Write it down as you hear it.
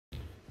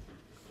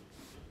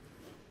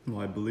Well,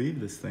 I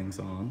believe this thing's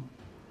on.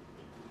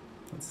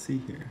 Let's see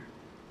here.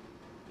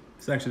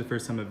 It's actually the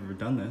first time I've ever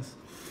done this.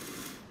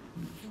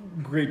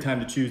 Great time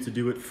to choose to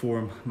do it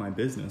for my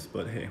business,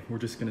 but hey, we're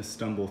just gonna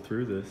stumble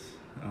through this.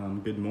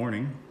 Good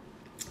morning.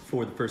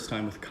 For the first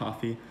time with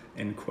coffee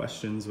and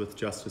questions with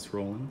Justice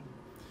Rowland.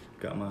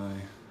 Got my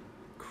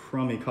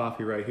crummy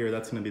coffee right here.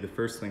 That's gonna be the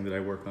first thing that I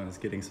work on, is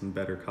getting some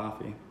better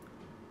coffee.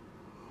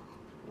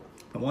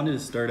 I wanted to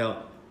start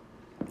out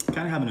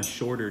kind of having a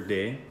shorter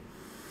day.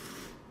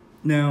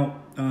 Now,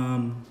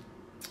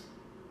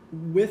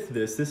 with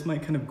this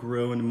might kind of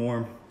grow into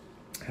more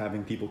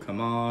having people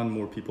come on,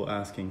 more people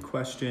asking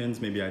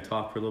questions. Maybe I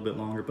talk for a little bit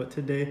longer, but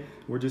today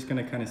we're just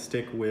gonna kind of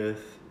stick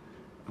with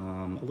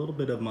a little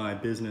bit of my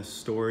business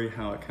story,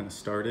 how it kind of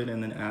started,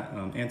 and then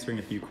answering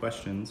a few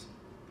questions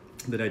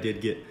that I did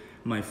get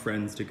my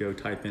friends to go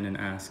type in and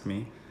ask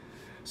me.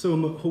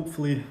 So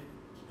hopefully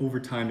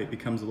over time it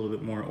becomes a little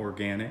bit more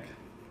organic.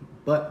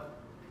 But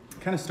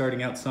kind of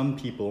starting out, some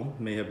people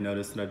may have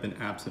noticed that I've been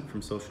absent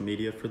from social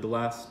media for the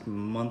last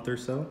month or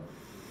so.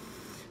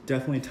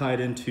 Definitely tied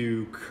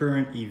into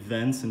current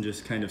events and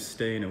just kind of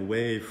staying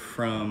away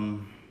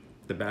from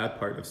the bad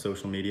part of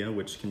social media,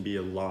 which can be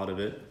a lot of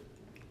it.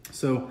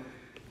 So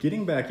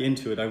getting back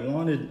into it,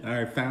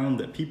 I found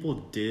that people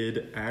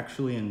did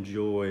actually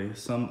enjoy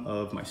some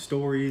of my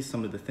stories,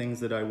 some of the things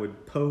that I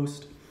would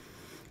post.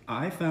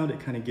 I found it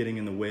kind of getting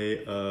in the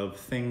way of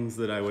things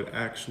that I would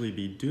actually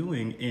be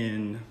doing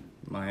in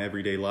my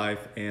everyday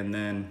life, and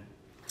then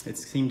it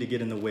seemed to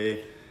get in the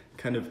way,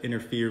 kind of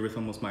interfere with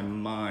almost my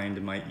mind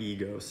and my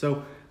ego.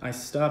 So I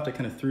stopped. I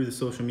kind of threw the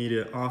social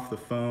media off the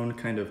phone,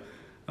 kind of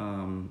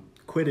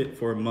quit it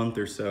for a month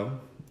or so,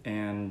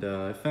 and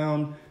I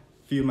found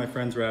a few of my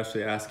friends were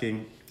actually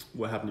asking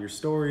what happened to your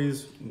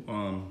stories.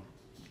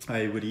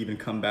 I would even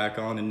come back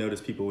on and notice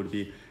people would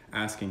be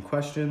asking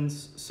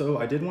questions. So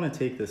I did want to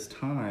take this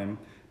time,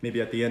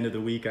 maybe at the end of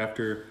the week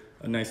after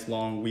a nice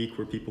long week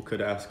where people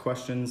could ask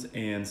questions,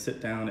 and sit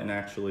down and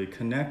actually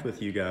connect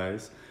with you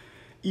guys,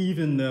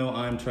 even though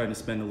I'm trying to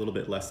spend a little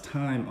bit less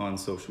time on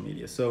social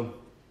media. So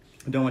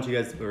I don't want you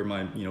guys, or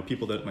my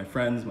people, that my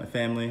friends, my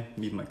family,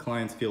 even my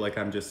clients, feel like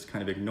I'm just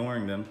kind of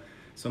ignoring them.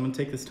 So I'm gonna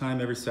take this time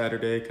every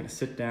Saturday, kind of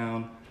sit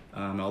down.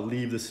 I'll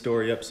leave the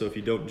story up, so if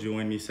you don't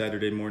join me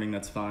Saturday morning,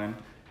 that's fine.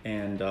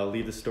 And I'll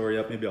leave the story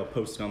up. Maybe I'll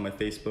post it on my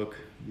Facebook,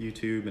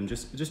 YouTube, and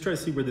just try to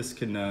see where this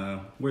can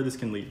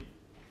lead.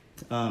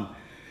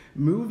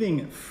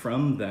 Moving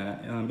from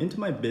that into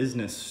my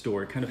business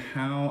story, kind of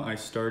how I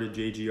started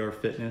JGR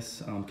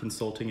Fitness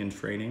Consulting and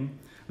Training,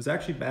 was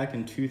actually back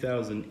in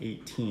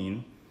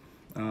 2018.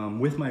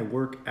 With my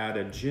work at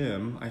a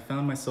gym, I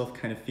found myself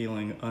kind of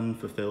feeling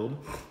unfulfilled.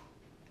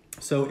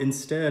 So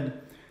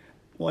instead,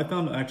 go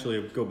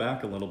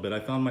back a little bit,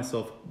 I found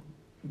myself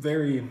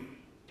very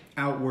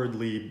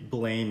outwardly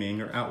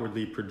blaming or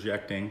outwardly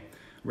projecting,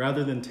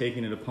 rather than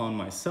taking it upon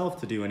myself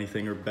to do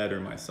anything or better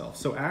myself.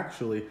 So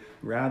actually,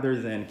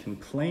 rather than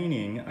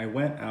complaining, I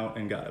went out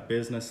and got a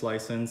business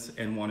license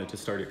and wanted to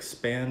start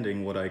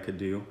expanding what I could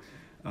do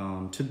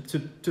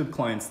to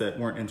clients that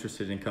weren't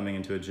interested in coming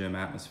into a gym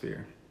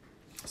atmosphere.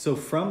 So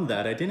from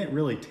that, I didn't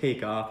really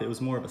take off. It was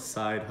more of a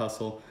side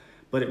hustle,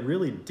 but it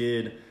really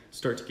did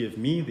start to give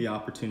me the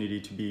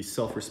opportunity to be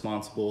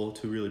self-responsible,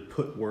 to really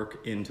put work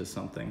into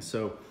something.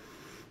 So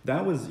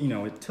that was,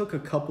 it took a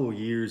couple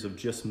years of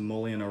just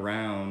mulling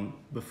around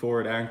before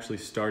it actually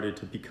started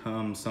to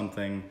become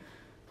something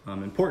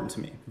important to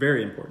me,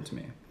 very important to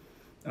me.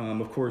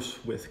 Of course,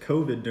 with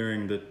COVID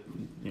during the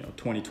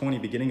 2020,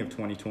 beginning of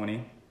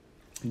 2020,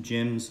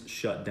 gyms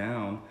shut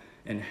down,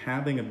 and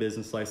having a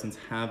business license,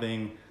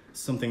 having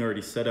something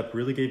already set up,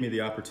 really gave me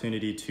the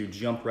opportunity to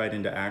jump right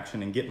into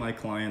action and get my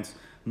clients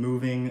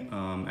moving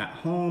at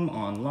home,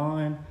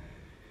 online.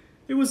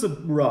 It was a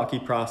rocky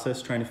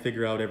process trying to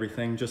figure out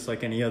everything, just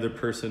like any other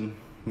person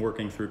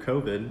working through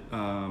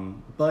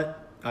COVID.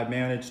 But I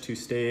managed to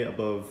stay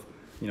above,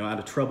 out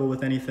of trouble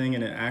with anything,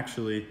 and it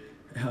actually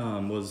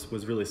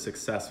was really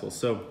successful.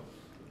 So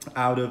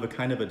out of a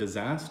kind of a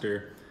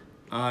disaster,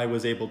 I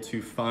was able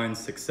to find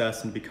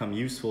success and become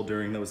useful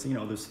during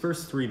those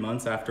first 3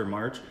 months after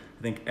March.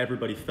 I think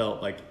everybody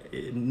felt like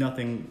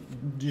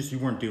you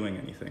weren't doing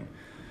anything.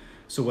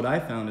 So what I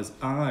found is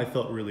I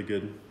felt really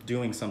good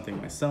doing something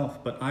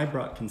myself, but I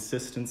brought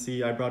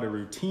consistency, I brought a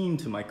routine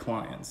to my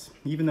clients.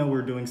 Even though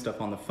we're doing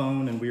stuff on the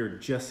phone and we were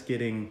just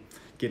getting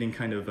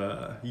kind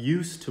of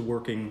used to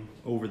working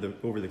over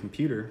the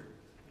computer,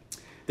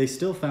 they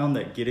still found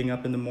that getting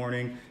up in the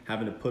morning,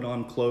 having to put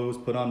on clothes,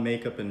 put on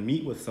makeup, and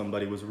meet with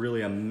somebody was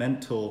really a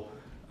mental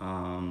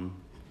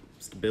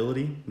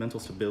stability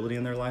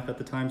in their life at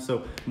the time.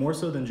 So more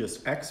so than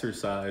just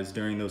exercise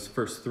during those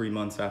first 3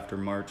 months after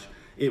March,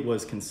 it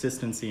was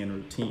consistency and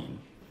routine.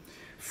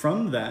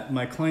 From that,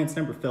 my clients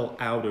never fell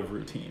out of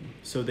routine.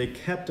 So they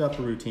kept up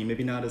a routine,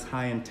 maybe not as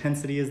high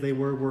intensity as they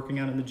were working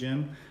out in the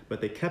gym, but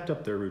they kept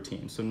up their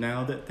routine. So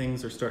now that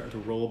things are starting to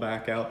roll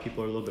back out,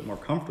 people are a little bit more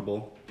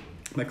comfortable,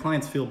 my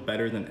clients feel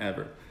better than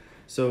ever.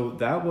 So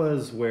that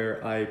was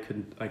where I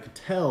could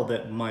tell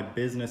that my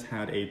business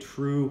had a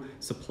true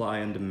supply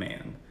and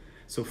demand.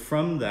 So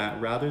from that,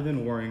 rather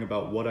than worrying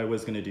about what I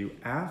was gonna do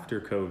after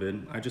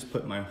COVID, I just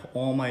put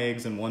all my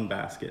eggs in one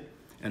basket.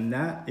 And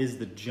that is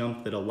the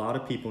jump that a lot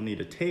of people need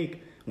to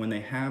take when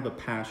they have a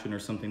passion or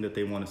something that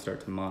they want to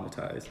start to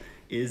monetize,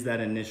 is that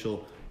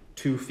initial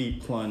 2 feet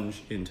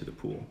plunge into the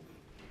pool.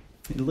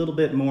 A little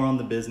bit more on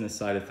the business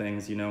side of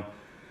things,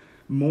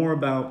 more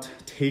about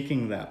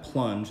taking that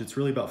plunge. It's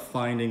really about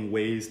finding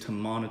ways to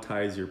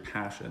monetize your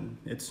passion.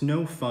 It's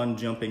no fun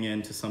jumping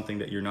into something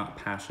that you're not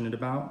passionate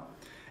about.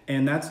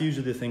 And that's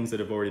usually the things that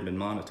have already been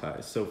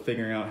monetized. So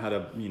figuring out how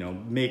to,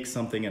 make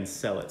something and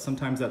sell it.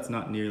 Sometimes that's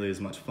not nearly as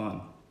much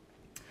fun.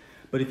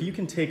 But if you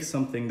can take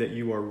something that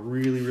you are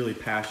really, really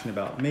passionate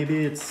about,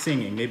 maybe it's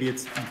singing, maybe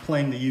it's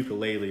playing the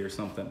ukulele or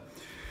something.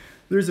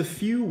 There's a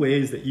few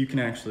ways that you can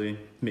actually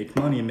make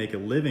money and make a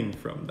living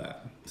from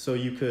that. So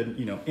you could,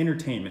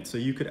 entertainment. So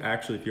you could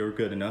actually, if you were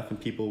good enough and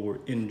people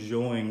were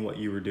enjoying what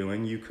you were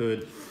doing, you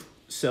could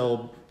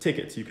sell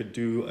tickets. You could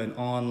do an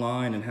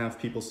online and have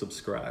people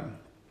subscribe.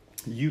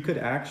 You could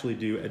actually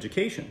do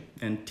education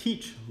and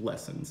teach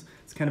lessons.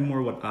 It's kind of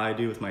more what I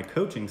do with my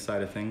coaching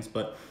side of things,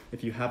 but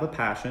if you have a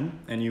passion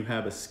and you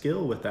have a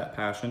skill with that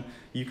passion,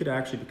 you could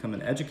actually become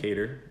an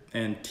educator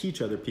and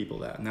teach other people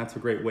that. And that's a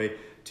great way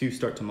to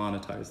start to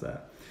monetize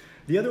that.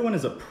 The other one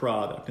is a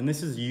product, and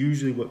this is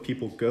usually what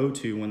people go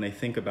to when they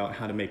think about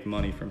how to make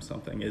money from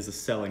something, is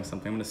selling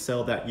something. I'm gonna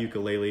sell that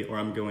ukulele, or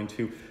I'm going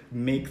to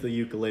make the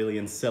ukulele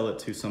and sell it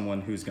to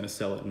someone who's gonna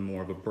sell it in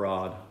more of a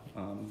broad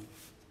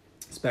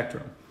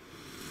spectrum.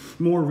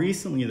 More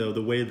recently though,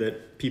 the way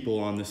that people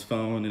on this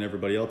phone and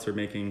everybody else are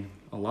making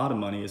a lot of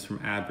money is from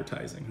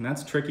advertising. And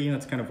that's tricky, and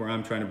that's kind of where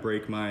I'm trying to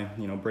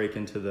break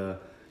into the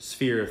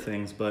sphere of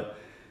things. But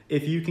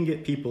if you can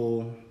get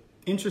people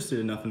interested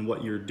enough in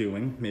what you're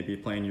doing, maybe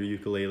playing your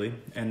ukulele,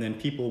 and then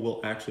people will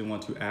actually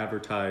want to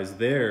advertise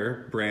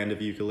their brand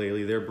of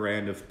ukulele, their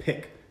brand of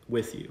pick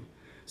with you.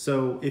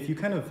 So if you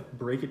kind of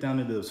break it down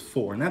into those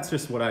 4, and that's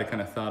just what I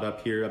kind of thought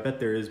up here, I bet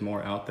there is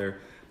more out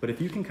there, but if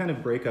you can kind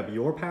of break up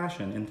your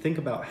passion and think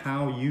about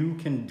how you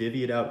can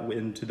divvy it out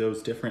into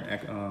those different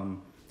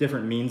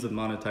means of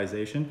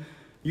monetization,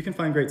 you can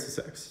find great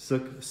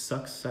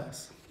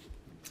success.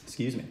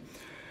 Excuse me.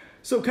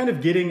 So kind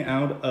of getting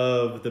out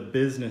of the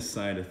business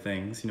side of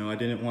things, I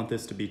didn't want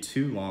this to be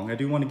too long. I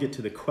do want to get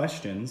to the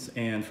questions.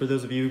 And for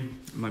those of you,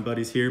 my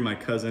buddies here, my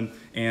cousin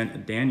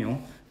and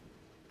Daniel,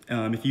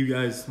 if you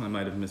guys, I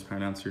might have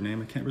mispronounced your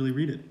name. I can't really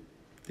read it.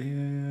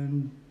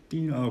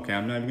 Okay,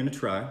 I'm not even gonna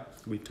try.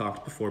 We've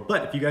talked before,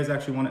 but if you guys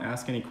actually want to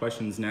ask any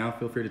questions now,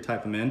 feel free to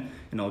type them in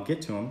and I'll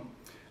get to them.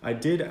 I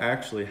did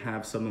actually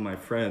have some of my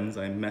friends,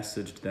 I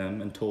messaged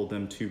them and told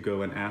them to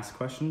go and ask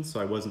questions, so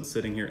I wasn't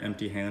sitting here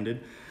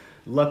empty-handed.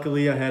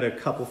 Luckily, I had a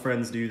couple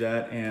friends do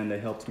that and they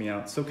helped me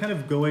out. So kind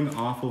of going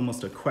off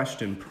almost a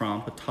question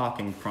prompt, a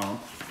talking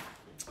prompt.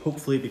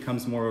 Hopefully it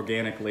becomes more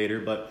organic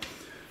later, but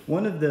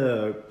one of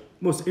the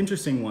most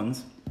interesting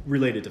ones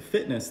related to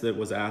fitness that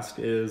was asked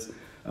is,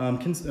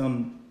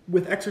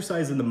 with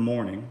exercise in the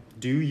morning,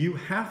 do you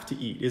have to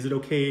eat? Is it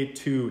okay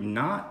to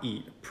not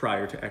eat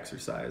prior to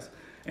exercise?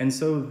 And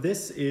so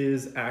this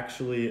is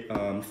actually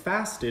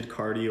fasted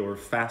cardio, or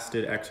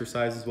fasted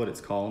exercise is what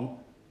it's called.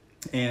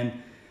 And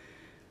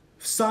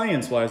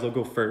science-wise, I'll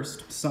go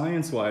first.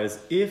 Science-wise,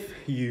 if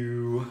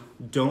you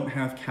don't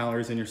have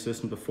calories in your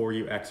system before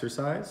you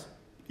exercise,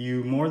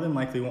 you more than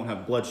likely won't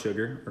have blood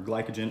sugar or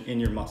glycogen in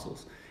your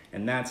muscles.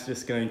 And that's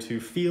just going to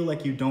feel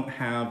like you don't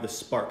have the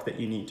spark that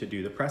you need to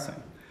do the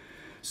pressing.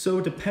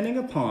 So depending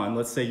upon,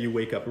 let's say you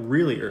wake up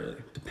really early,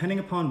 depending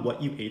upon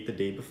what you ate the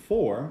day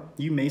before,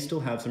 you may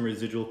still have some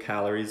residual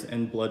calories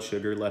and blood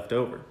sugar left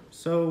over.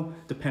 So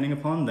depending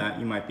upon that,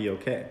 you might be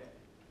okay.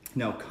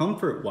 Now,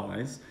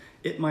 comfort-wise,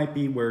 it might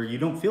be where you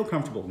don't feel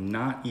comfortable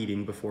not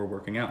eating before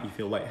working out. You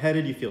feel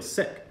lightheaded, you feel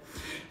sick.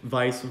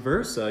 Vice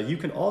versa, you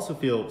can also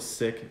feel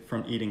sick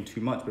from eating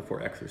too much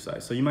before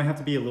exercise. So you might have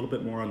to be a little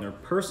bit more on their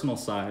personal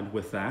side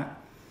with that.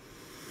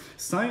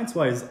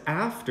 Science-wise,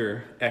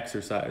 after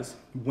exercise,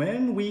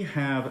 when we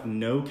have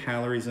no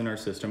calories in our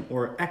system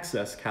or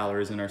excess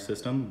calories in our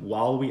system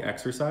while we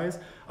exercise,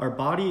 our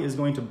body is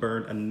going to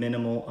burn a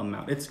minimal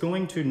amount. It's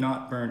going to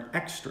not burn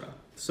extra.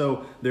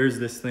 So there's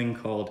this thing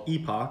called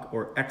EPOC,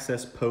 or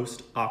excess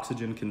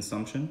post-oxygen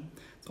consumption.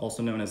 It's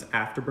also known as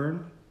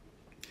afterburn.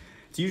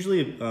 It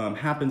usually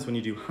happens when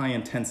you do high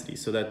intensity.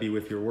 So that'd be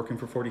if you're working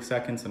for 40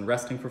 seconds and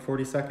resting for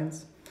 40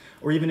 seconds.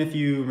 Or even if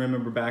you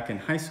remember back in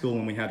high school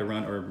when we had to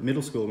run, or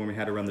middle school when we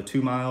had to run the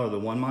 2 mile or the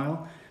 1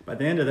 mile, by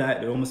the end of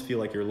that, it almost feel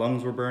like your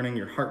lungs were burning,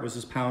 your heart was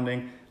just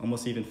pounding,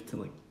 almost even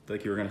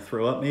like you were gonna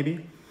throw up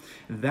maybe.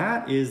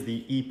 That is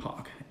the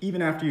EPOC.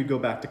 Even after you go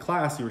back to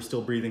class, you were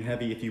still breathing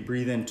heavy. If you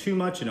breathe in too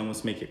much, it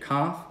almost make you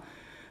cough.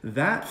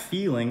 That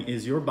feeling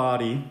is your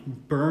body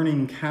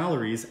burning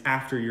calories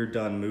after you're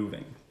done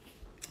moving.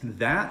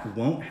 That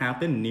won't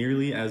happen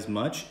nearly as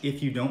much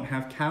if you don't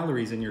have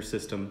calories in your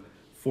system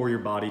for your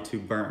body to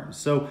burn.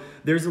 So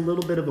there's a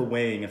little bit of a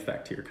weighing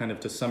effect here, kind of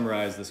to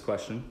summarize this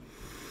question.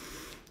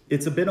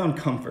 It's a bit on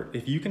comfort.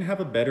 If you can have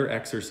a better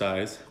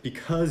exercise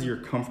because you're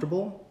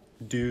comfortable,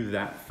 do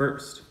that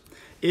first.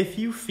 If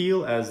you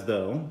feel as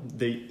though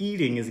the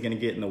eating is going to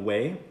get in the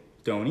way,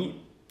 don't eat.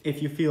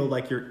 If you feel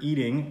like your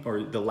eating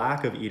or the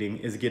lack of eating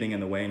is getting in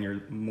the way and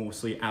you're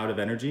mostly out of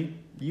energy,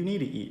 you need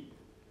to eat.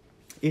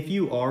 If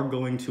you are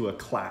going to a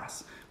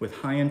class with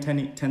high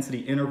intensity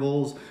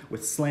intervals,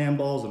 with slam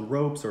balls and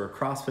ropes, or a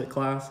CrossFit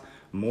class,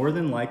 more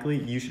than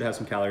likely you should have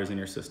some calories in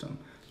your system.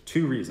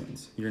 2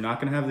 reasons. You're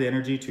not gonna have the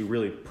energy to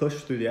really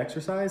push through the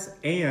exercise,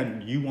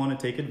 and you wanna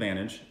take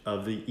advantage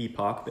of the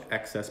EPOC, the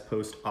excess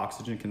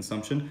post-oxygen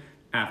consumption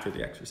after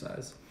the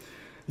exercise.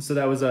 So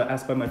that was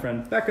asked by my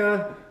friend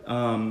Becca.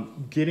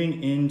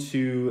 Getting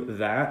into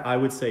that, I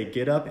would say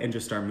get up and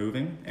just start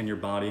moving, and your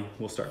body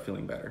will start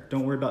feeling better.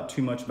 Don't worry about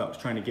too much about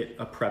trying to get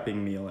a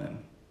prepping meal in.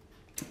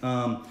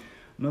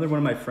 Another one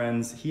of my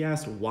friends, he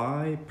asked,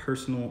 why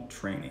personal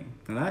training?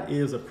 Now that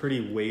is a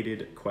pretty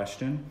weighted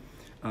question.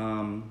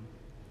 Even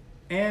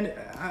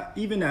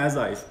as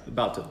I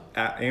about to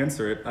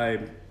answer it,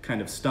 I kind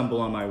of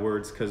stumble on my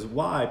words, because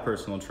why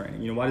personal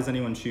training? You know, why does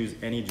anyone choose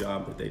any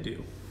job that they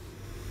do?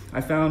 I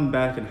found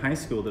back in high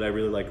school that I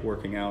really liked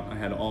working out. I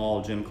had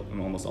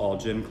almost all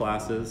gym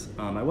classes.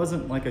 I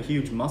wasn't like a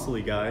huge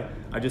muscly guy.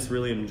 I just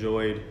really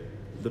enjoyed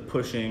the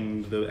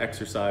pushing, the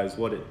exercise,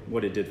 what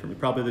it did for me.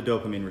 Probably the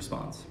dopamine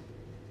response.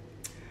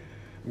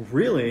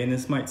 Really, and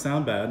this might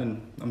sound bad,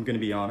 and I'm gonna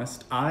be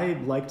honest, I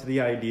liked the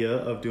idea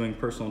of doing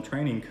personal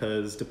training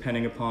because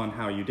depending upon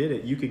how you did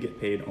it, you could get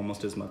paid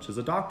almost as much as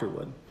a doctor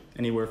would.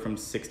 Anywhere from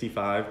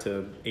 $65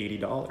 to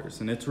 $80.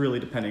 And it's really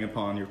depending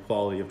upon your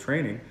quality of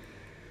training.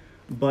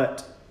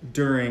 But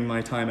during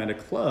my time at a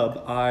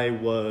club, I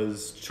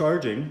was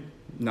charging,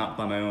 not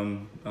by my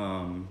own,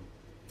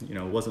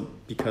 it wasn't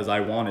because I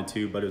wanted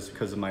to, but it was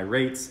because of my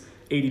rates,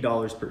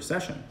 $80 per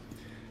session.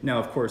 Now,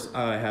 of course,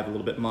 I have a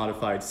little bit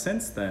modified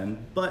since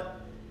then,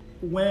 but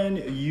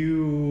when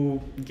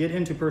you get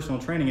into personal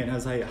training, it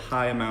has a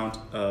high amount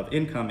of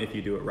income if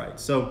you do it right.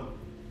 So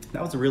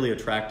that was a really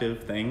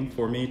attractive thing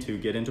for me to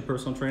get into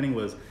personal training.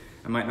 Was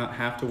I might not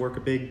have to work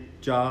a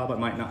big job. I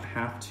might not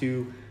have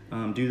to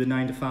do the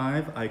 9 to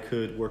 5, I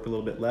could work a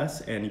little bit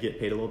less and get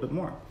paid a little bit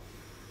more.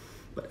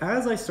 But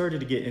as I started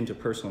to get into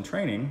personal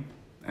training,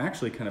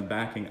 actually kind of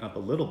backing up a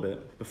little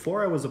bit,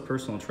 before I was a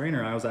personal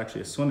trainer, I was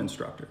actually a swim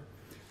instructor.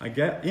 I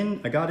got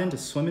into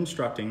swim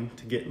instructing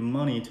to get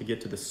money to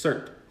get to the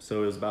cert.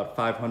 So it was about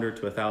 $500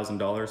 to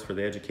 $1,000 for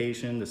the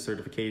education, the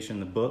certification,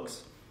 the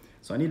books.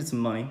 So I needed some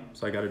money,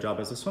 so I got a job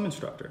as a swim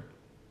instructor.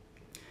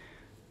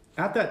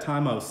 At that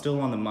time, I was still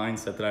on the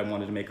mindset that I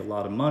wanted to make a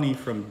lot of money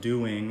from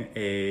doing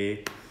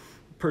a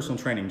personal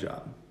training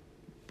job.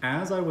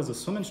 As I was a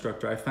swim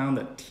instructor, I found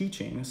that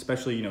teaching,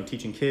 especially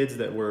teaching kids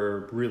that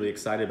were really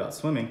excited about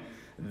swimming,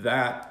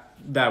 that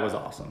was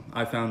awesome.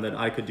 I found that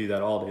I could do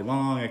that all day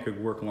long. I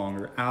could work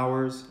longer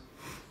hours.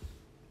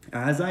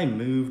 As I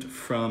moved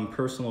from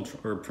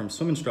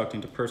swim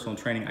instructing to personal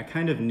training, I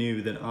kind of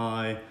knew that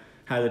I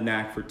had a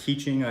knack for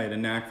teaching. I had a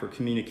knack for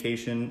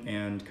communication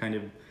and kind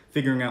of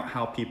figuring out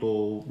how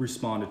people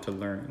responded to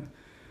learning.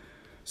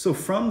 So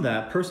from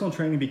that, personal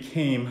training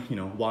became,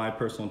 why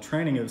personal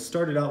training? It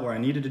started out where I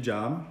needed a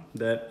job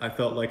that I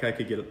felt like I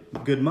could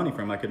get good money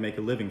from, I could make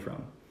a living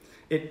from.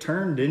 It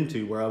turned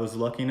into where I was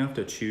lucky enough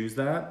to choose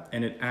that,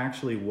 and it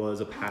actually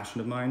was a passion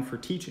of mine for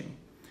teaching.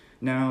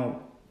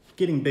 Now,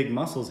 getting big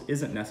muscles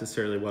isn't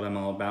necessarily what I'm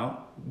all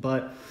about,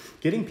 but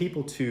getting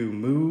people to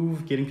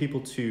move, getting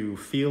people to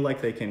feel like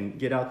they can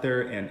get out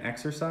there and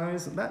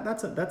exercise,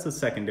 that's a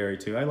secondary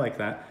too. I like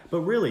that.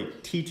 But really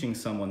teaching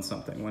someone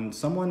something. When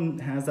someone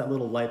has that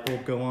little light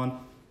bulb go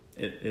on,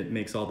 it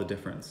makes all the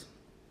difference.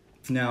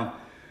 Now,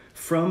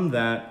 from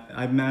that,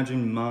 I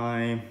imagine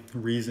my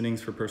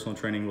reasonings for personal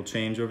training will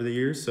change over the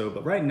years.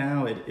 But right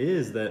now it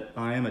is that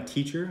I am a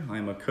teacher, I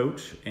am a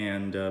coach,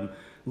 and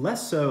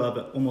less so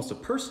of almost a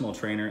personal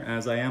trainer,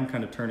 as I am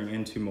kind of turning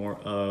into more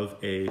of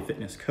a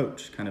fitness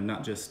coach, kind of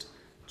not just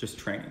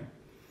training.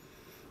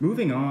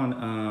 Moving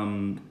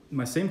on,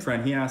 my same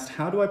friend, he asked,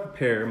 how do I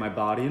prepare my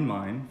body and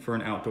mind for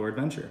an outdoor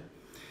adventure?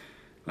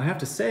 I have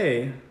to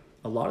say,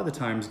 a lot of the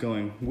times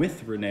going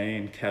with Renee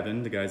and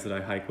Kevin, the guys that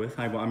I hike with,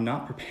 I'm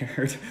not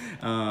prepared.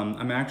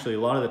 I'm actually, a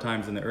lot of the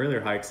times in the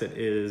earlier hikes,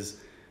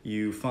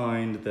 you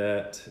find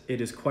that it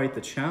is quite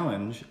the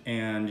challenge,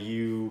 and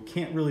you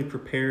can't really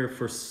prepare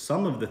for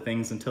some of the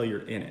things until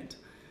you're in it.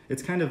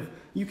 It's kind of,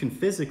 you can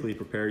physically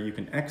prepare, you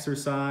can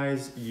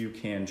exercise, you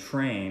can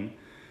train,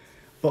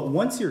 but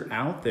once you're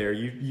out there,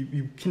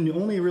 you can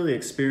only really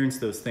experience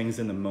those things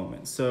in the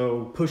moment.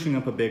 So pushing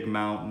up a big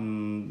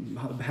mountain,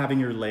 having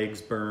your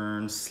legs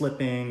burn,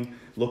 slipping,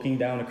 looking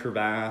down a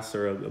crevasse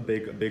or a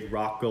big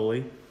rock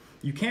gully,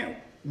 you can't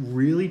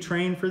really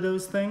train for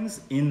those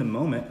things in the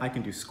moment. I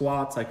can do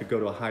squats, I could go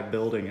to a high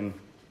building and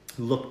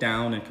look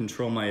down and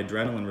control my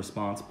adrenaline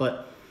response,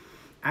 but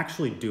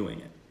actually doing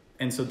it.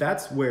 And so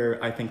that's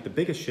where I think the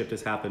biggest shift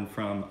has happened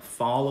from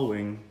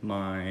following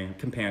my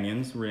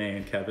companions, Renee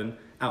and Kevin,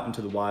 out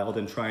into the wild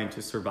and trying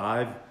to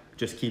survive,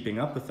 just keeping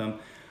up with them.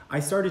 I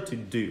started to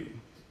do.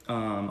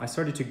 I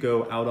started to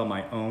go out on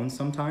my own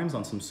sometimes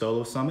on some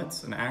solo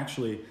summits, and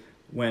actually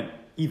went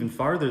even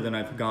farther than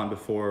I've gone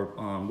before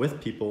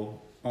with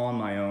people on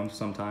my own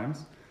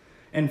sometimes.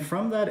 And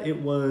from that,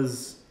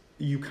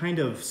 you kind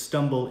of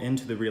stumble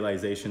into the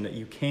realization that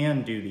you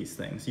can do these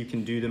things. You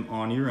can do them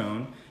on your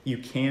own. You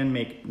can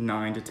make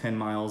 9 to 10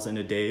 miles in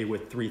a day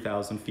with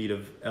 3,000 feet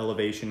of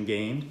elevation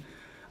gained.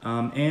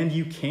 And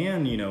you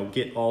can,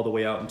 get all the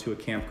way out into a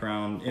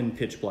campground in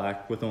pitch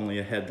black with only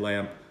a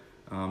headlamp,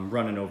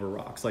 running over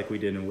rocks like we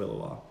did in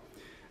Willowa.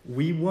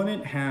 We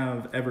wouldn't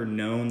have ever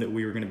known that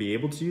we were going to be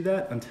able to do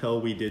that until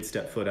we did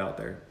step foot out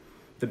there.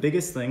 The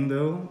biggest thing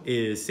though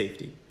is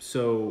safety.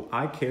 So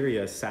I carry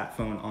a sat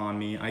phone on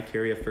me. I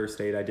carry a first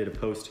aid. I did a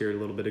post here a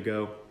little bit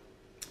ago.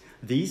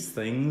 These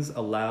things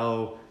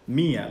allow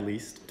me, at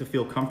least, to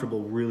feel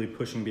comfortable really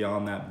pushing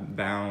beyond that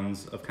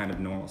bounds of kind of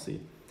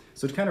normalcy.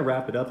 So to kind of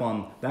wrap it up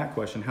on that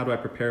question, how do I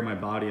prepare my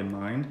body and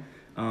mind?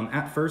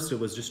 At first, it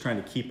was just trying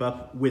to keep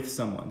up with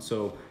someone.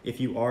 So if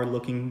you are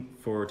looking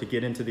to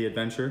get into the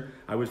adventure,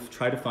 I would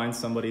try to find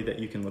somebody that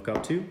you can look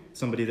up to,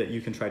 somebody that you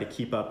can try to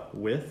keep up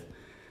with.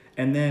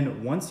 And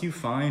then once you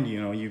find,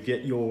 you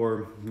get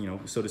your,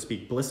 so to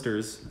speak,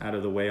 blisters out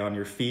of the way on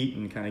your feet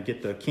and kind of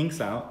get the kinks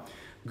out,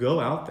 go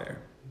out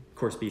there. Of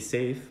course, be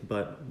safe,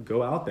 but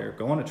go out there.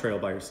 Go on a trail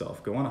by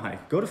yourself. Go on a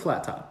hike. Go to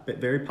Flat Top,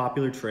 very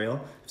popular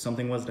trail. If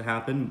something was to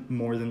happen,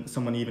 more than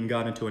someone even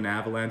got into an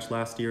avalanche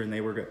last year and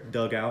they were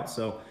dug out.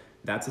 So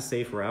that's a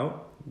safe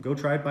route. Go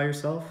try it by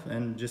yourself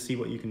and just see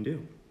what you can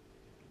do.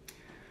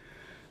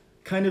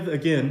 Kind of,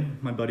 again,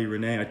 my buddy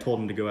Renee, I told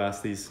him to go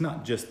ask these,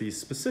 not just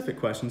these specific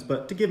questions,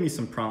 but to give me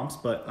some prompts.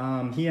 But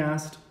he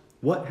asked,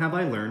 what have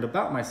I learned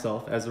about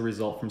myself as a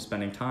result from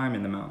spending time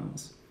in the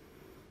mountains?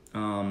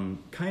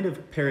 Kind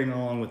of pairing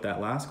along with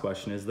that last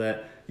question is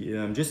that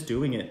just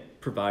doing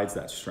it provides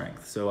that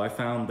strength. So I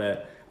found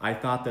that I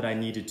thought that I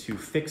needed to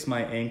fix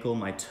my ankle,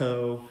 my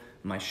toe,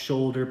 my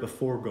shoulder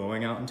before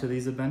going out into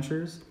these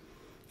adventures.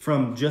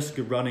 From just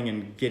running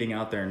and getting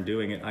out there and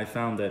doing it, I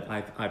found that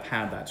I've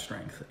had that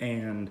strength,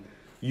 and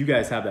you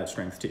guys have that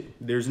strength too.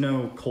 There's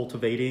no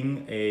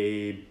cultivating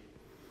a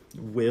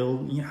will,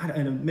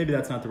 maybe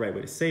that's not the right way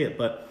to say it,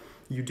 but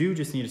you do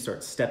just need to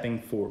start stepping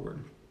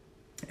forward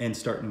and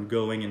start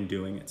going and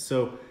doing it.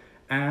 So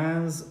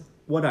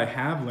what I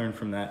have learned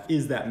from that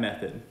is that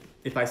method.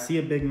 If I see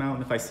a big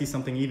mountain, if I see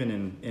something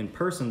even in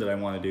person that I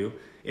want to do,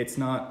 it's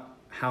not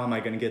how am I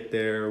going to get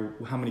there?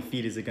 How many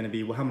feet is it going to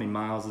be? How many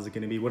miles is it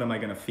going to be? What am I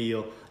going to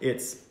feel?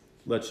 It's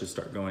let's just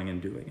start going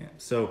and doing it.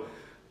 So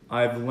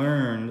I've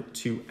learned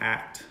to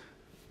act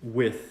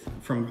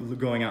from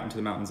going out into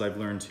the mountains, I've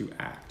learned to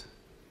act.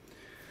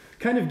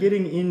 Kind of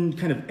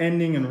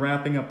ending and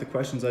wrapping up the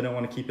questions. I don't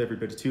want to keep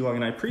everybody too long,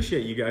 and I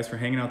appreciate you guys for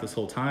hanging out this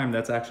whole time.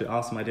 That's actually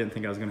awesome. I didn't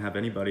think I was going to have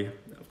anybody.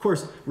 Of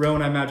course,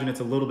 Rowan, I imagine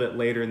it's a little bit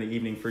later in the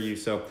evening for you,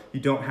 so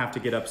you don't have to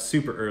get up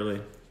super early.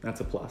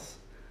 That's a plus.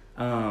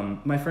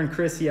 My friend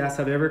Chris, he asked,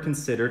 have you ever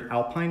considered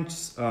alpine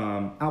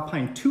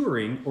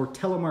touring or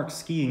telemark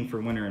skiing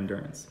for winter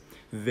endurance?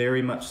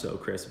 Very much so,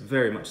 Chris,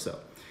 very much so.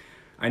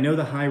 I know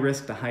the high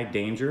risk, the high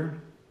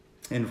danger,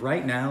 and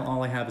right now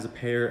all I have is a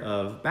pair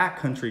of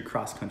backcountry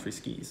cross-country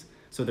skis.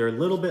 So they're a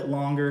little bit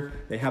longer,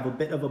 they have a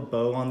bit of a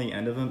bow on the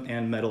end of them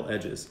and metal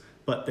edges,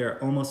 but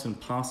they're almost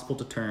impossible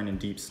to turn in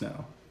deep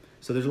snow.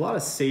 So there's a lot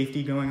of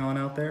safety going on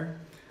out there.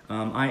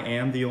 I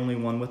am the only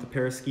one with a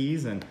pair of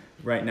skis, and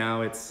right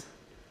now it's,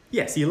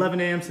 see, 11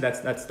 a.m., so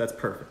that's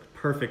perfect.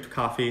 Perfect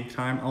coffee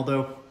time,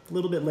 although a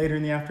little bit later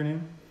in the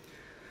afternoon.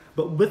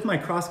 But with my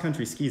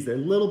cross-country skis, they're a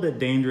little bit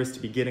dangerous to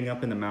be getting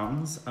up in the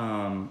mountains.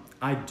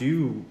 I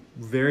do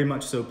very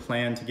much so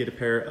plan to get a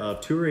pair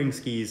of touring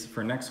skis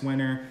for next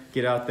winter,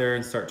 get out there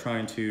and start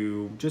trying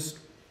to just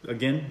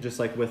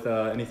like with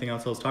anything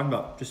else I was talking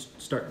about, just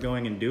start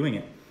going and doing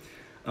it.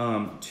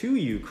 To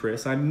you,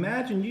 Chris, I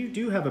imagine you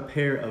do have a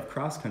pair of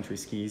cross-country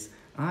skis.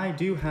 I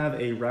do have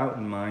a route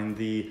in mind,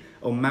 the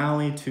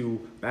O'Malley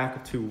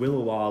back to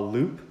Willowa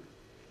loop.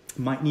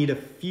 Might need a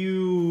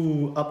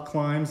few up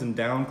climbs and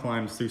down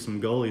climbs through some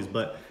gullies,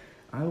 but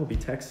I will be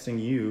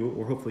texting you,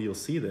 or hopefully you'll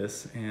see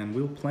this, and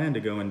we'll plan to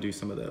go and do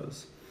some of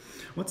those.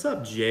 What's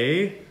up,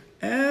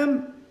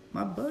 JM?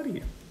 My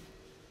buddy.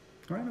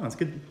 Right on, it's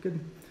good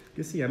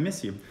to see you. I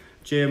miss you.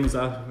 JM was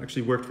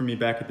actually worked for me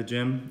back at the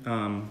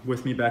gym,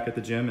 with me back at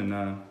the gym,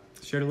 and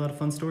shared a lot of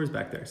fun stories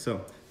back there,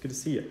 so good to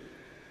see you.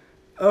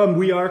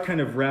 We are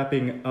kind of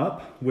wrapping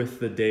up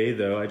with the day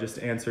though. I just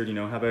answered,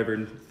 have I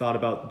ever thought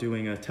about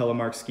doing a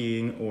telemark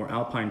skiing or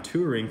alpine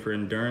touring for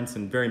endurance,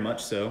 and very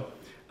much so.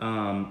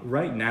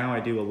 Right now I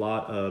do a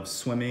lot of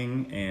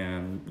swimming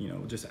and,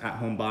 just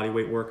at-home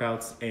bodyweight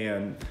workouts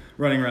and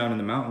running around in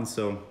the mountains.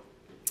 So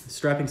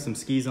strapping some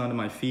skis onto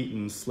my feet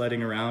and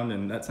sledding around,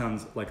 and that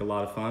sounds like a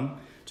lot of fun.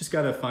 Just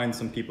got to find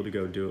some people to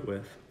go do it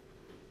with.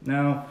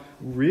 Now,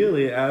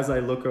 really, as I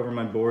look over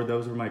my board,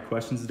 those were my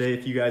questions today.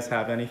 If you guys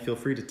have any, feel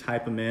free to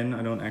type them in.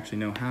 I don't actually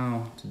know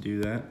how to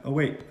do that. Oh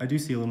wait, I do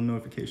see a little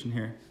notification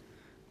here.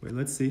 Wait,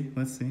 let's see,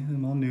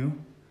 I'm all new.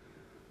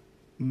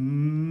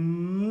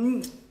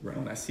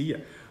 Right, I see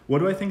you. What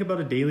do I think about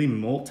a daily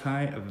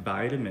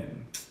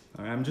multivitamin?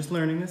 I'm just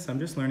learning this,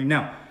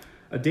 Now,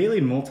 a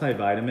daily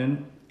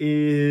multivitamin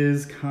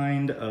is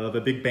kind of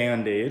a big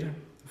Band-Aid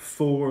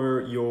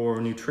for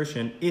your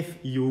nutrition if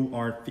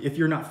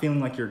you're not feeling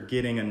like you're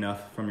getting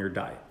enough from your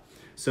diet.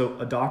 So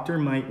a doctor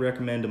might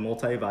recommend a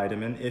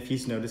multivitamin if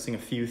he's noticing a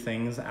few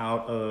things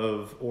out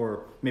of,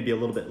 or maybe a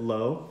little bit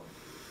low.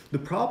 The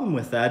problem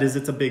with that is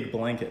it's a big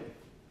blanket.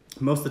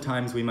 Most of the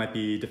times we might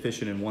be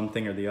deficient in one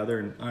thing or the other,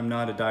 and I'm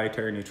not a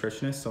dietary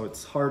nutritionist, so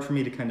it's hard for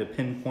me to kind of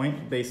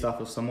pinpoint based off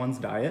of someone's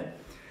diet.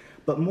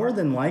 But more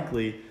than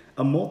likely,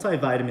 a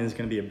multivitamin is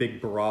going to be a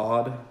big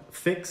broad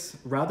fix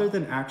rather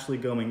than actually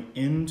going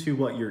into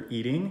what you're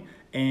eating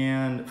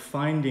and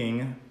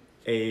finding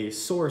a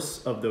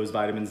source of those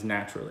vitamins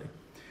naturally.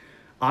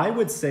 I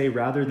would say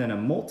rather than a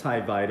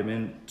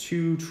multivitamin,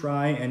 to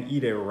try and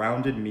eat a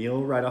rounded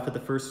meal right off at the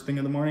first thing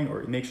in the morning,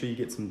 or make sure you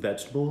get some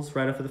vegetables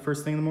right off at the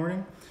first thing in the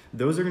morning.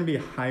 Those are going to be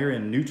higher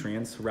in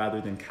nutrients rather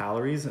than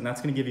calories, and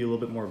that's going to give you a little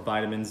bit more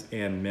vitamins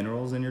and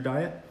minerals in your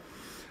diet.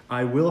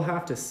 I will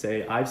have to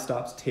say I've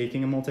stopped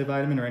taking a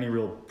multivitamin or any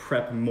real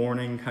prep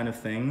morning kind of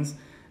things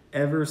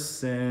ever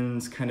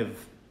since kind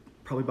of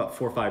probably about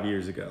 4 or 5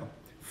 years ago.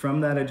 From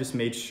that, I just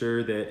made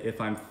sure that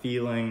if I'm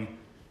feeling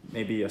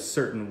maybe a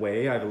certain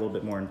way, I have a little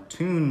bit more in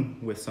tune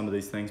with some of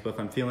these things, but if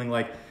I'm feeling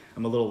like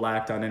I'm a little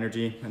lacked on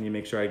energy, I need to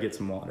make sure I get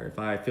some water. If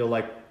I feel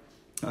like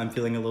I'm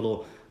feeling a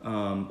little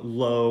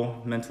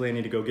low mentally, I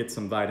need to go get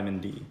some vitamin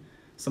D.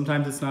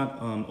 Sometimes it's not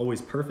always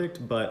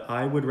perfect, but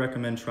I would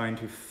recommend trying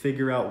to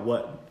figure out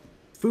what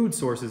food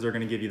sources are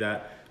going to give you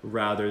that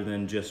rather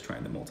than just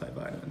trying the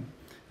multivitamin.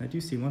 I do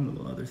see one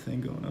little other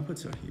thing going up.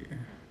 What's out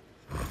here?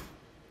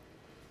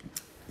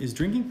 Is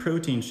drinking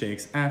protein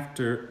shakes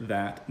after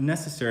that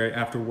necessary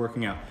after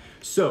working out?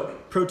 So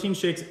protein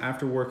shakes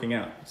after working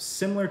out,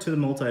 similar to the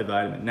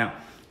multivitamin. Now,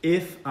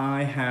 if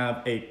I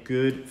have a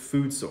good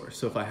food source,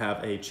 so if I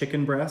have a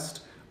chicken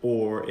breast,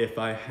 or if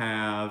I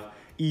have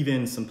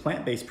even some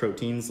plant-based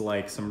proteins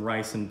like some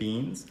rice and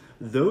beans,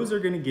 those are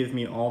going to give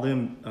me all the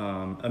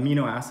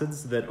amino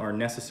acids that are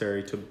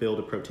necessary to build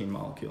a protein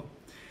molecule.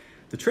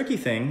 The tricky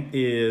thing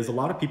is a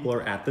lot of people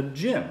are at the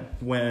gym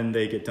when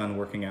they get done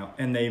working out,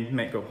 and they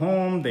might go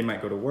home, they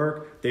might go to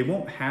work, they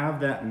won't have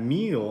that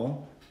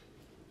meal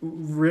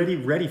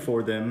ready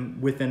for them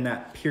within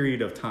that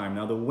period of time.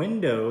 Now the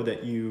window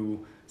that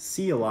you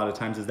see a lot of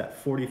times is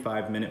that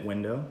 45-minute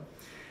window.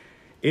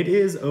 It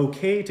is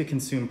okay to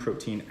consume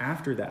protein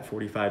after that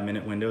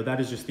 45-minute window. That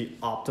is just the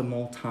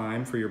optimal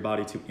time for your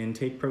body to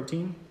intake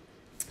protein.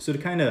 So to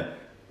kind of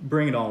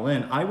bring it all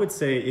in, I would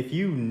say if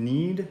you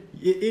need,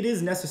 it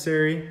is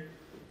necessary,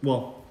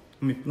 well,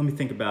 let me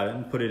think about it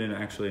and put it in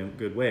actually a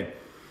good way.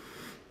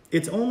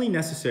 It's only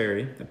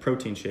necessary, a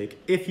protein shake,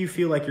 if you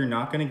feel like you're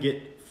not gonna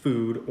get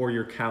food or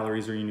your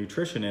calories or your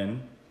nutrition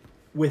in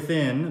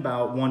within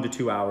about 1 to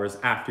 2 hours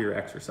after your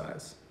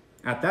exercise.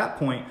 At that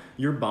point,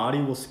 your body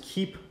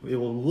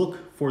will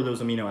look for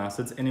those amino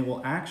acids, and it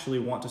will actually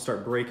want to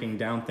start breaking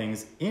down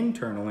things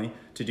internally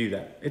to do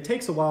that. It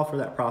takes a while for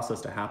that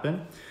process to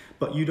happen,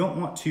 but you don't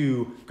want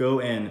to go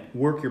and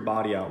work your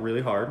body out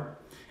really hard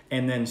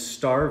and then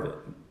starve it.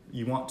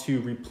 You want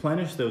to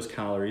replenish those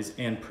calories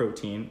and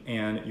protein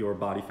and your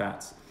body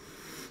fats.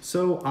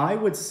 So I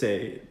would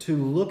say to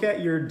look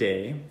at your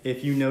day.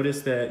 If you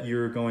notice that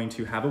you're going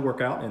to have a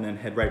workout and then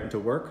head right into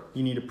work,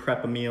 you need to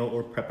prep a meal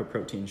or prep a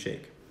protein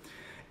shake.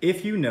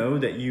 If you know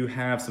that you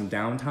have some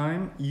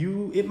downtime,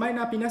 it might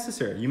not be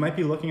necessary. You might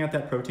be looking at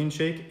that protein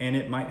shake and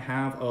it might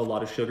have a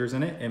lot of sugars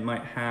in it. It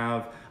might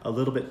have a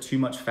little bit too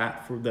much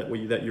fat for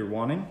that you're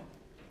wanting.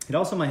 It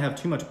also might have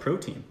too much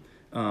protein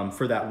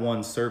for that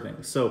one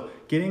serving. So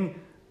getting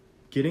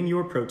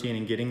your protein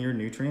and getting your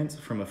nutrients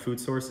from a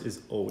food source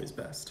is always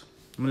best.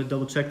 I'm gonna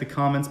double check the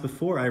comments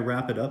before I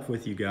wrap it up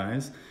with you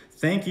guys.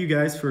 Thank you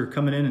guys for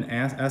coming in and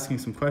asking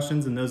some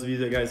questions, and those of you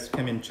that guys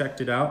came in and checked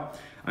it out.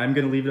 I'm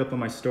gonna leave it up on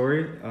my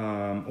story,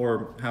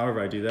 or however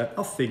I do that,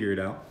 I'll figure it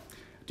out.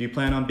 Do you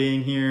plan on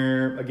being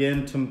here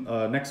again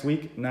next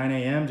week, 9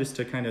 a.m., just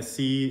to kind of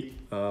see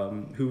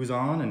who's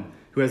on and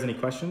who has any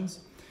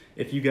questions?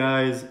 If you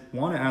guys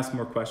wanna ask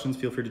more questions,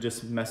 feel free to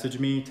just message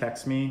me,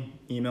 text me,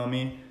 email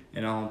me,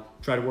 and I'll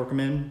try to work them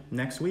in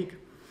next week.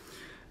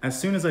 As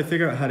soon as I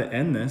figure out how to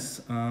end this,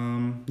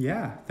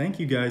 yeah, thank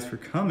you guys for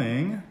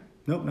coming.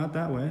 Nope, not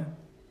that way.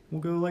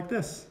 We'll go like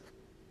this.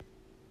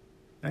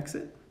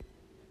 Exit.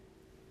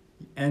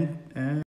 And